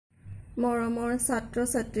মৰমৰ ছাত্ৰ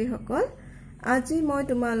ছাত্ৰীসকল, আজি মই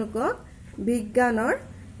তোমালোকক বিজ্ঞানৰ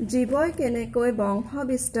জীৱই কেনেকৈ বংশ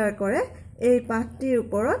বিস্তাৰ কৰে এই পাঠটিৰ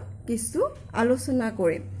ওপৰত কিছু আলোচনা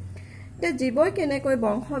কৰিম। জীৱই কেনেকৈ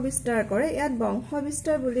বংশ বিস্তাৰ কৰে, ইয়াত বংশ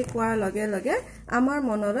বিস্তাৰ বুলি কোৱাৰ লগে লগে আমাৰ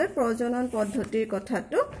মনলৈ প্ৰজনন পদ্ধতিৰ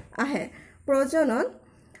কথাটো আহে। প্ৰজনন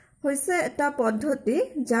হৈছে এটা পদ্ধতি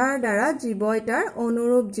যাৰ দ্বাৰা জীৱই তাৰ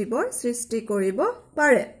অনুৰূপ জীৱৰ সৃষ্টি কৰিব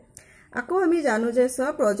পাৰে। আকৌ আমি জানো যে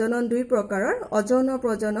প্ৰজনন দুই প্ৰকাৰৰ, অযৌন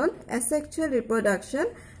প্ৰজনন এসেক্সুৱেল ৰিপ্ৰডাকশন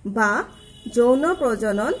বা যৌন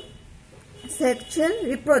প্ৰজনন সেক্সুৱেল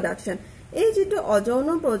ৰিপ্ৰডাকশন। এই যেটো অযৌন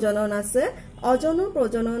প্ৰজনন আছে, অযৌন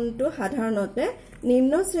প্ৰজননটো সাধাৰণতে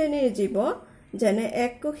নিম্ন শ্ৰেণীৰ জীৱ যেনে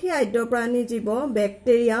এককোষী আদ্যপ্ৰাণী জীৱ,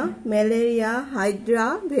 বেক্টেৰিয়া, মেলেৰিয়া, হাইড্ৰা,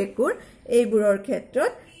 ভেকুৰ এইবোৰৰ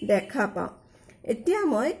ক্ষেত্ৰত দেখা পাওঁ। এতিয়া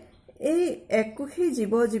মই এই এককোষী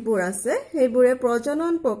জীৱ যিবোৰ আছে সেইবোৰে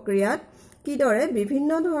প্ৰজনন প্ৰক্ৰিয়াত কিদৰে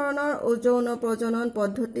বিভিন্ন ধৰণৰ অযৌন প্ৰজনন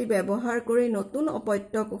পদ্ধতি ব্যৱহাৰ কৰি নতুন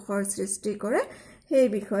অপত্য কোষৰ সৃষ্টি কৰে সেই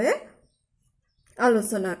বিষয়ে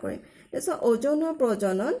আলোচনা কৰিম। অযৌন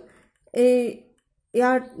প্ৰজনন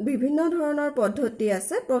ইয়াৰ বিভিন্ন ধৰণৰ পদ্ধতি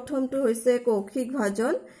আছে। প্ৰথমটো হৈছে কৌশিক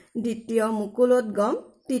ভাজন, দ্বিতীয় মুকুলোদ্গম,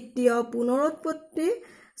 তৃতীয় পুনৰুৎপত্তি,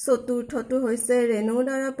 চতুৰ্থটো হৈছে ৰেণুৰ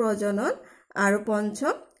দ্বাৰা প্ৰজনন আৰু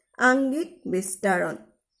পঞ্চম আংগিক বিস্তাৰণ।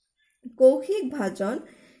 কৌশিক ভাজন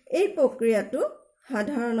এই প্ৰক্ৰিয়াটো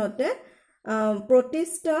সাধাৰণতে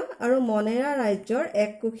প্ৰতিষ্ঠা আৰু মনেৰা ৰাজ্যৰ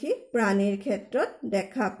এককোষী প্ৰাণীৰ ক্ষেত্ৰত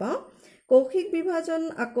দেখা পাওঁ। কৌশিক বিভাজন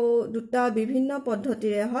আকৌ দুটা বিভিন্ন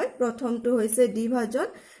পদ্ধতিৰে হয়। প্ৰথমটো হৈছে দ্বিভাজন,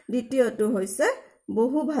 দ্বিতীয়টো হৈছে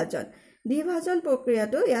বহুভাজন। দ্বিভাজন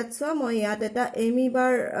প্ৰক্ৰিয়াটো ইয়াত মই ইয়াত এটা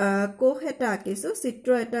এমিবাৰ কোষ এটা আঁকিছো, চিত্ৰ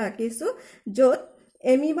এটা আঁকিছো, য'ত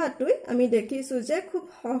এমিবাটোই আমি দেখিছো যে খুব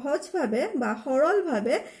সহজভাৱে বা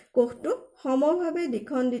সৰলভাৱে কোষটো সমভাৱে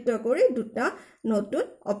দ্বিখণ্ডিত কৰি দুটা নতুন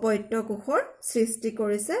অপত্য কোষৰ সৃষ্টি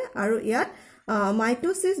কৰিছে আৰু ইয়াত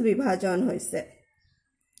মাইটোসিছ বিভাজন হৈছে।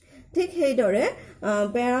 ঠিক সেইদৰে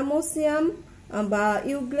পেৰামোচিয়াম বা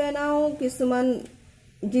ইউগ্লেনাও কিছুমান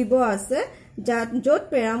জীৱ আছে য'ত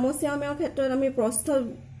পেৰামোচিয়ামৰ ক্ষেত্ৰত আমি প্ৰস্থ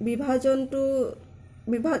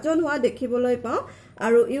বিভাজন হোৱা দেখিবলৈ পাওঁ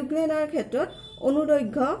আৰু ইউগ্লেনাৰ ক্ষেত্ৰত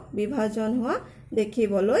অনুদৈৰ্ঘ্য বিভাজন হোৱা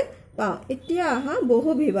দেখিবলৈ পাওঁ। এতিয়া আহা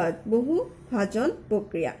বহুভাজন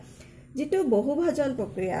প্ৰক্ৰিয়া। যেটো বহুভাজন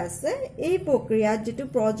প্ৰক্ৰিয়া আছে, এই প্ৰক্ৰিয়াত যেটো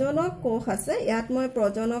প্ৰজনক কোষ আছে, ইয়াত মই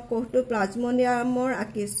প্ৰজনক কোষটো প্লাজমোডিয়ামৰ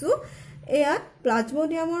আঁকিছো। ইয়াত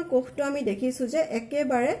প্লাজমোডিয়ামৰ কোষটো আমি দেখিছো যে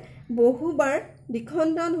একেবাৰে বহুবাৰ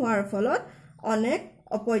দ্বিখণ্ডন হোৱাৰ ফলত অনেক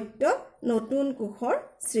অপত্য নতুন কোষৰ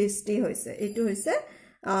সৃষ্টি হৈছে। এইটো হৈছে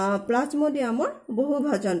প্লাজমোডিয়ামৰ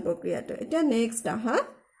বহুভাজন প্ৰক্ৰিয়াটো। এতিয়া নেক্সট আহা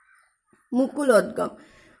মুকুলোদ্গম।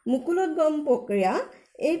 মুকুলোদ্গম প্ৰক্ৰিয়া,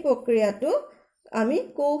 এই প্ৰক্ৰিয়াটো আমি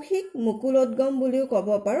কৌশিক মুকুলোদ্গম বুলিও ক'ব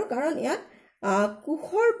পাৰো, কাৰণ ইয়াত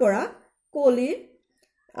কোষৰ পৰা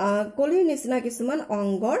কলিৰ নিচিনা কিছুমান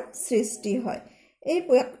অংগৰ সৃষ্টি হয়।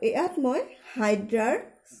 ইয়াত মই হাইড্ৰাৰ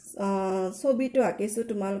ছবিটো আঁকিছো,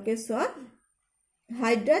 তোমালোকে চোৱা।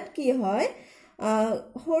 হাইড্ৰাত কি হয়,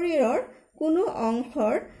 শৰীৰৰ কোনো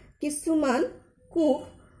অংশৰ কিছুমান কোষ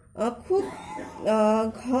খুব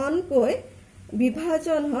ঘনকৈ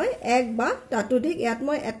বিভাজন হয় এক বা তাতোধিক, ইয়াত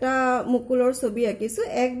মই এটা মুকুলৰ ছবি আঁকিছো,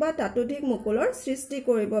 এক বা তাতোধিক মুকুলৰ সৃষ্টি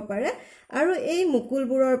কৰিব পাৰে আৰু এই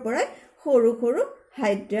মুকুলবোৰৰ পৰাই সৰু সৰু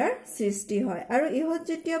হাইড্ৰাৰ সৃষ্টি হয় আৰু ইহঁত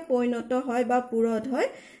যেতিয়া পৰিণত হয় বা পুৰঠ হয়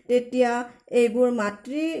তেতিয়া এইবোৰ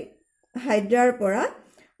মাতৃ হাইড্ৰাৰ পৰা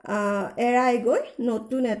এৰাই গৈ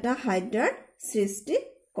নতুন এটা হাইড্ৰাৰ সৃষ্টি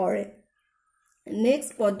কৰে।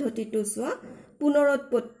 নেক্সট পদ্ধতিটো চোৱা,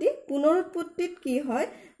 পুনৰুৎপত্তি। পুনৰুৎপত্তিত কি হয়,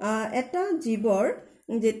 এটা জীৱৰ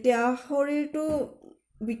যেতিয়া শৰীৰটো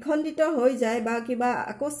বিখণ্ডিত হৈ যায় বা কিবা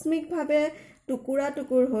আকস্মিকভাৱে টুকুৰা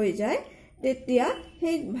টুকুৰ হৈ যায়, তেতিয়া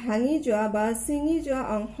সেই ভাঙি যোৱা বা ছিঙি যোৱা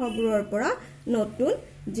অংশবোৰৰ পৰা নতুন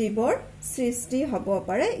জীৱৰ সৃষ্টি হ'ব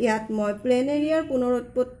পাৰে। ইয়াত মই প্লেনেৰিয়াৰ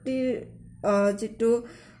পুনৰুৎপত্তিৰ যেটো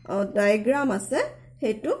ডায়াগ্ৰাম আছে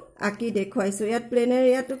সেইটো আঁকি দেখুৱাইছো। ইয়াত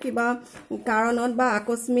প্লেনেৰিয়াটো কিবা কাৰণত বা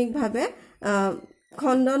আকস্মিকভাৱে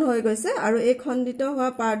খণ্ডন হৈ গৈছে আৰু এই খণ্ডিত হোৱা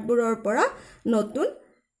পাৰ্টবোৰৰ পৰা নতুন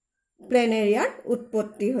প্লেনেৰিয়াৰ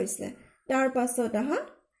উৎপত্তি হৈছে। তাৰ পাছত আহা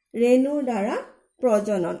ৰেণুৰ দ্বাৰা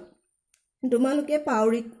প্ৰজনন। তোমালোকে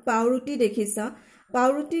পাউৰুটি দেখিছা।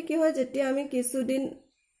 পাউৰুটি কি হয়, যেতিয়া আমি কিছুদিন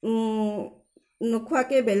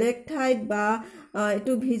নোখোৱাকে বেলেগ ঠাইত বা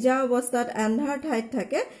এইটো ভিজা অৱস্থাত আন্ধাৰ ঠাইত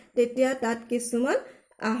থাকে তেতিয়া তাত কিছুমান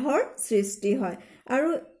আহৰ সৃষ্টি হয় আৰু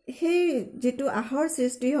সেই যেটো আহৰ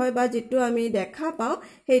সৃষ্টি হয় বা যেটো আমি দেখা পাওঁ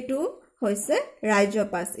সেইটো হৈছে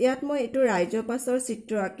ৰাইজোপাছ। ইয়াত মই এইটো ৰাইজোপাছৰ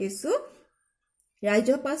চিত্ৰ আঁকিছো।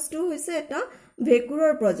 ৰাইজোপাছটো হৈছে এটা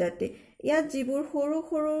ভেকুৰৰ প্ৰজাতি। ইয়াত যিবোৰ সৰু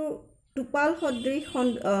সৰু টোপাল সদৃশ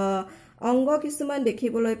অংগ কিছুমান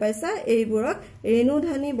দেখিবলৈ পাইছা এইবোৰক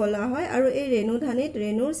ৰেণুধানী বলা হয় আৰু এই ৰেণুধানীত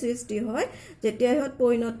ৰেণুৰ সৃষ্টি হয় যেতিয়া ইহঁত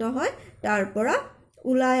পৰিণত হয় তাৰ পৰা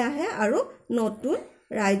ওলাই আহে আৰু নতুন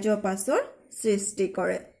ৰাজ্যপাছৰ সৃষ্টি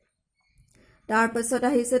কৰে তাৰ পাছত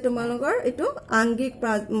আহিছে তোমালোকৰ এটো আংগিক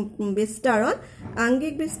বিস্তাৰণ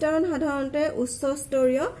আংগিক বিস্তাৰণ সাধাৰণতে উচ্চ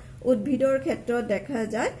স্তৰীয় উদ্ভিদৰ ক্ষেত্ৰত দেখা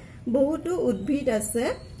যায় বহুতো উদ্ভিদ আছে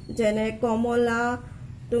যেনে কমলা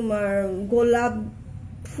তোমাৰ গোলাপ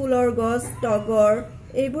ফুলৰ গছ টগৰ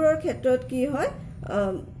এইবোৰৰ ক্ষেত্ৰত কি হয়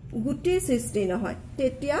গুটি সৃষ্টি নহয়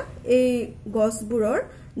তেতিয়া এই গছবোৰৰ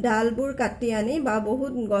ডালবোৰ কাটি আনি বা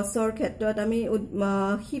বহুত গছৰ ক্ষেত্ৰত আমি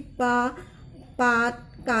শিপা পাত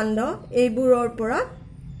কাণ্ড এইবোৰৰ পৰা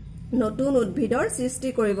নতুন উদ্ভিদৰ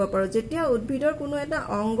সৃষ্টি কৰিব পাৰো যেতিয়া উদ্ভিদৰ কোনো এটা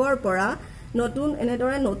অংগৰ পৰা নতুন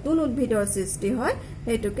এনেদৰে নতুন উদ্ভিদৰ সৃষ্টি হয়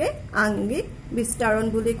হেতুকে আংগিক বিস্তাৰণ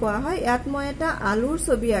বুলি কোৱা হয় ইয়াত মই এটা আলুৰ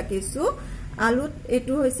ছবি আঁকিছো আলুত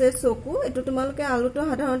এটো হৈছে চকু এটো তোমালোকে আলুটো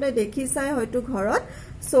সাধাৰণতে দেখিছাই হয়তো ঘৰত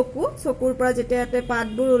চকুৰ পৰা যেতিয়াতে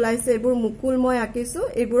পাতবোৰ ওলাইছে এইবোৰ মুকুল মই আঁকিছো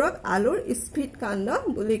এইবোৰক আলুৰ স্ফীত কাণ্ড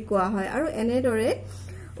বুলি কোৱা হয় আৰু এনেদৰে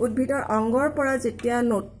উদ্ভিদৰ অংগৰ পৰা যেতিয়া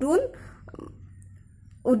নতুন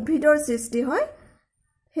উদ্ভিদৰ সৃষ্টি হয়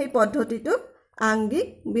সেই পদ্ধতিটোক আংগিক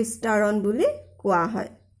বিস্তাৰণ বুলি কোৱা হয়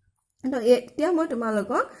এতিয়া মই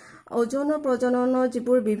তোমালোকক ওজনৰ প্ৰজননৰ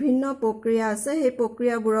যিবোৰ বিভিন্ন প্ৰক্ৰিয়া আছে সেই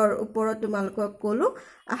প্ৰক্ৰিয়াবোৰৰ ওপৰত তোমালোকক ক'লো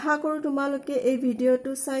আশা কৰো তোমালোকে এই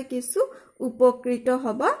ভিডিঅটো চাই কিছু উপকৃত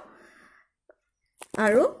হবা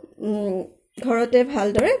আৰু ঘৰতে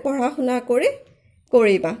ভালদৰে পঢ়া শুনা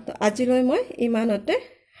কৰিবা তো আজিলৈ মই ইমানতে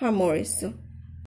সামৰিছো